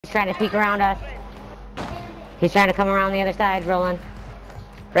He's trying to peek around us. He's trying to come around the other side, Roland.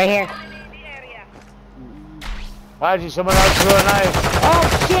 Right here. Why'd you someone else threw a knife?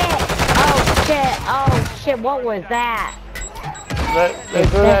 Oh shit! Oh shit! Oh shit! What was that? They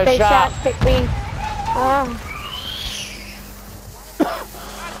threw that They shot. picked me. Oh.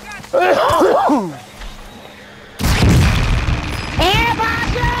 Air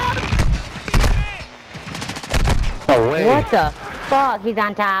No way. What the fuck? He's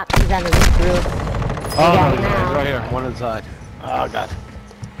on top. He's on the roof. Oh, got no, him now. he's right here. One inside. Oh, God.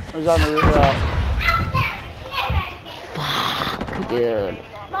 Who's on the roof? Fuck, dude.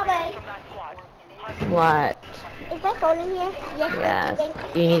 Bobby, What? is my phone in here? Yes.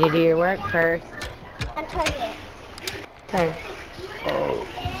 Yes. You need to do your work first. I'm trying it. Okay.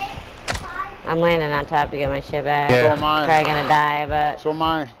 I'm landing on top to get my shit back. Yeah. So am I. Probably gonna die, but So am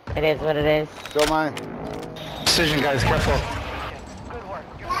I. it is what it is. So am I. Precision, guys. Careful.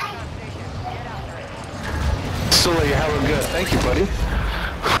 Sula, you're hella good. Thank you, buddy.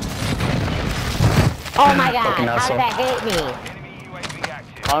 Oh my god, Fucking how asshole. did that hit me?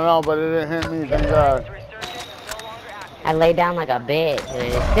 I don't know, but it didn't hit me. Thank God. I laid down like a bitch and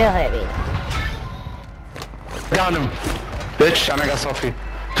it still hit me. Down him. Bitch, and I got selfie.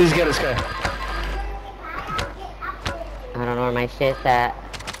 Please get this guy. I don't know where my shit's at.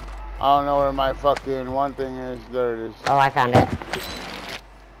 I don't know where my fucking one thing is. There it is. Oh, I found it.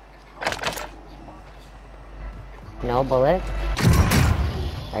 No bullets?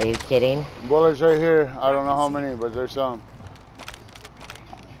 Are you kidding? Bullets right here. I don't know how many, but there's some.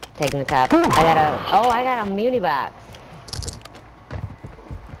 Taking the top. I got a muni box.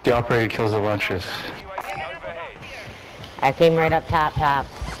 The operator kills the bunches. I came right up top.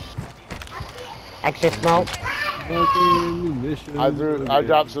 Extra smoke. I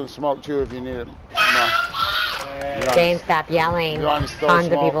dropped some smoke too if you need it. No. James, stop yelling. You want to still Tons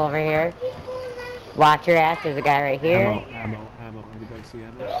of smoke? people over here. Watch your ass. There's a guy right here. Ammo. Anybody see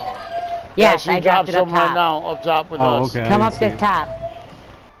ammo? Yes, she I dropped it up some right top. now, up top with Oh, us. okay. Come up this top.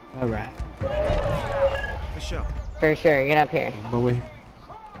 Alright. For sure. Get up here. My way.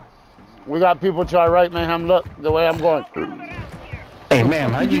 We got people to our right, man. Look, the way I'm going. Hey,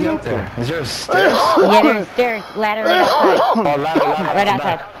 ma'am, how'd you get up there? Is there a stairs? Yeah, there's stairs. Ladder right outside. Oh, ladder. Right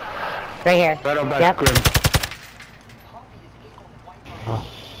outside. Right here. Right up back, Yep. Grim.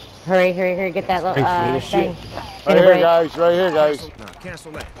 Hurry. Get that little thing. Right here, guys. Right here, guys. No,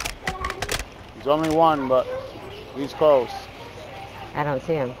 cancel that. There's only one, but he's close. I don't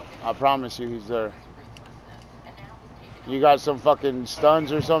see him. I promise you, he's there. You got some fucking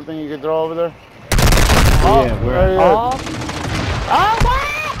stuns or something you can throw over there? Oh, Yeah, where? right here. Oh,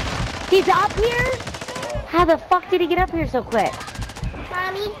 what? He's up here? How the fuck did he get up here so quick?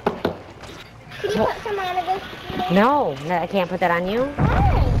 Mommy, can you put some on of this? No, I can't put that on you.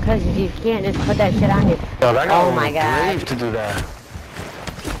 Why? Because you can't just put that shit on you. Yo, that guy Oh was my god. brave to do that.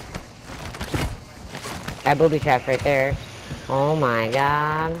 That booby trap right there. Oh my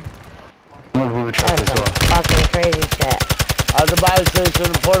god. I'm gonna move the truck That's as some well. fucking crazy shit. At the buy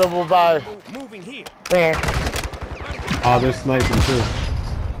station, portable buy. Moving here. Where? Oh, they're sniping too.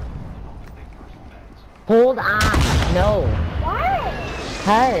 Hold on. No. Why?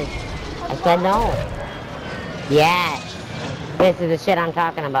 Cuz. I said no. Yes. This is the shit I'm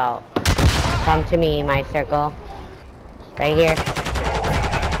talking about. Come to me, my circle. Right here.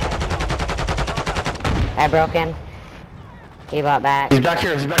 That broken. He bought back. He's back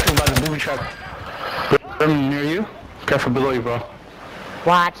here by the booby trap. Grim, near you? Careful below you, bro.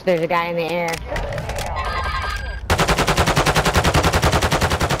 Watch, there's a guy in the air.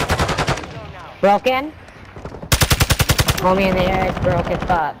 Broken? Homie in the air is broke as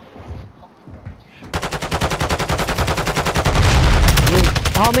fuck.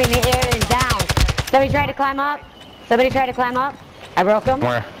 Homie in the air is down. Somebody tried to climb up. I broke him.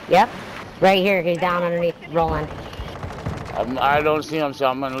 Where? Yep. Right here, he's down underneath, rolling. I don't see him, so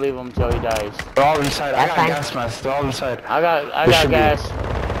I'm gonna leave him until he dies. They're all inside. I That's got fine. gas masks. They're all inside. I got There should be. gas.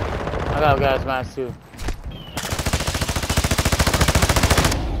 I got gas mask too.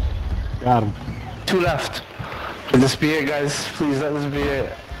 Got him. 2 left. Let this be it, guys. Please let this be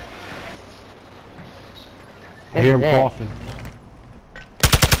it. I This hear is him it. coughing.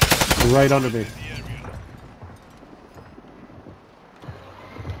 They're right under me.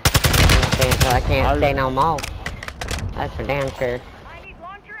 Okay, so I can't say no more. That's for damn sure. I need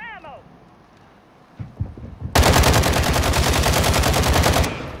launcher ammo.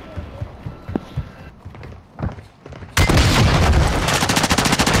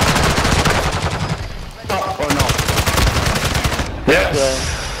 Oh no. Yes.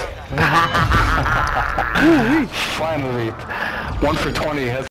 Finally. 1 for 20.